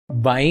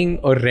buying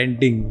or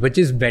renting, which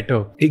is better?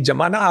 एक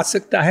जमाना आ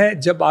सकता है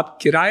जब आप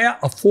किराया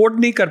अफोर्ड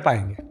नहीं कर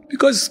पाएंगे,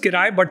 because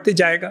किराया बढ़ते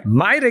जाएगा.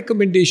 My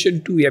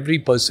recommendation to every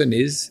person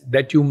is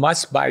that you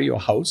must buy your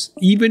house,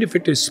 even if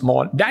it is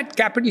small. That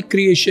capital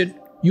creation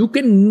you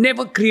can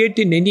never create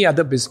in any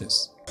other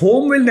business.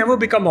 Home will never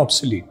become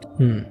obsolete.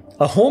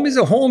 A home is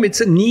a home,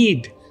 it's a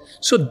need.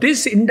 So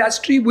this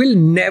industry will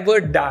never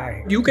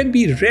die. You can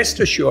be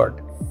rest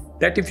assured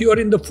that if you are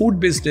in the food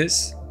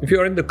business, if you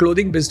are in the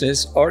clothing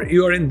business, or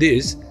you are in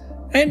this,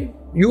 and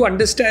you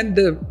understand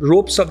the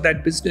ropes of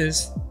that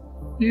business,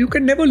 you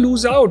can never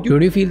lose out.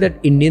 Don't you feel that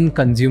Indian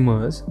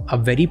consumers are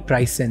very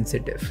price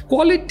sensitive?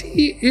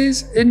 Quality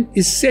is an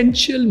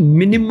essential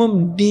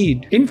minimum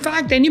need. In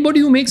fact, anybody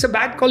who makes a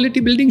bad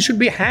quality building should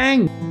be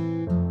hanged.